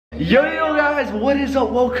Yo guys, what is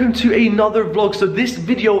up? Welcome to another vlog. So this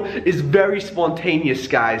video is very spontaneous,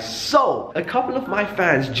 guys. So a couple of my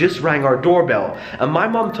fans just rang our doorbell and my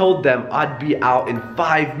mom told them I'd be out in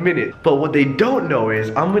 5 minutes. But what they don't know is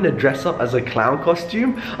I'm gonna dress up as a clown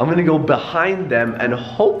costume. I'm gonna go behind them and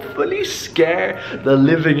hopefully scare the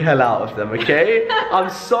living hell out of them, okay?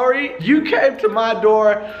 I'm sorry, you came to my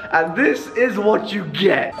door and this is what you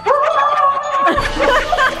get.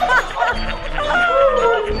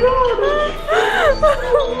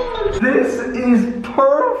 This is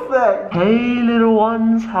perfect. Hey little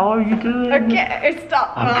ones, how are you doing? Okay,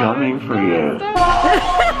 stop. I'm coming for you. That's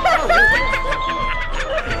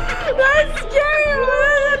scary,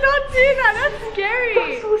 man. Don't do that. That's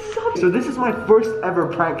scary. So this is my first ever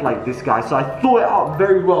prank like this, guys. So I thought it out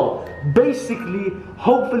very well. Basically,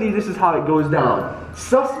 hopefully this is how it goes down.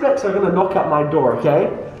 Suspects are gonna knock at my door, okay?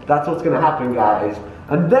 That's what's gonna happen, guys.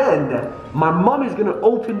 And then my mom is gonna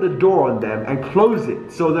open the door on them and close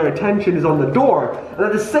it so their attention is on the door. And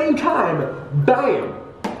at the same time, bam,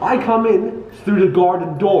 I come in through the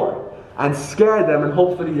garden door and scare them, and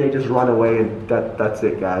hopefully they just run away, and that's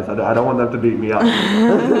it, guys. I don't want them to beat me up.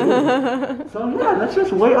 So yeah, let's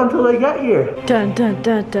just wait until they get here. Dun dun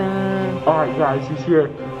dun dun. Alright guys, he's here.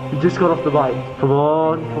 He just got off the bike. Come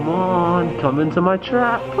on, come into my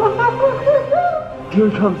trap. Here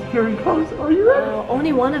he comes, Are you ready?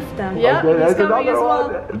 Only one of them. Yeah, Okay, there's coming as another well.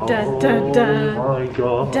 one. Dun dun dun. Oh my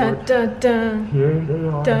god. Dun dun dun. Here they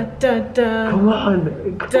are. Dun dun dun. Come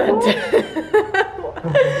on. Dun dun.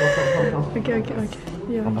 Okay.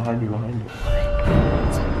 Yeah. I'm behind you.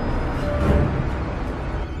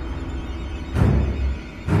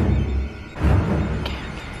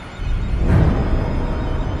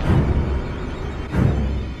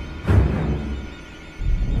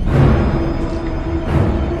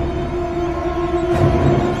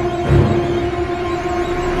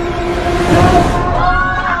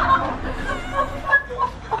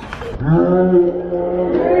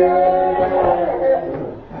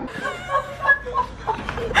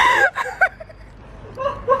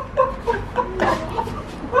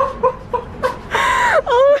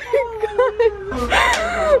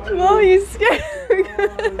 Whoa, you scared.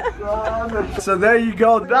 So there you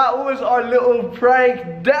go. That was our little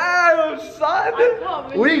prank. Damn, son.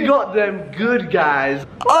 We got them good, guys.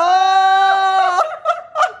 Oh!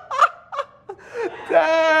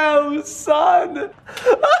 Damn, son.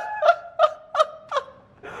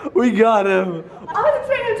 We got him. I was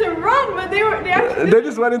expecting them to run, but they actually. They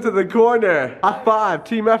just went into the corner. High five,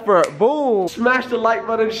 team effort, boom. Smash the like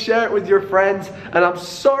button, share it with your friends. And I'm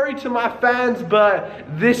sorry to my fans, but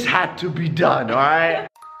this had to be done, all right?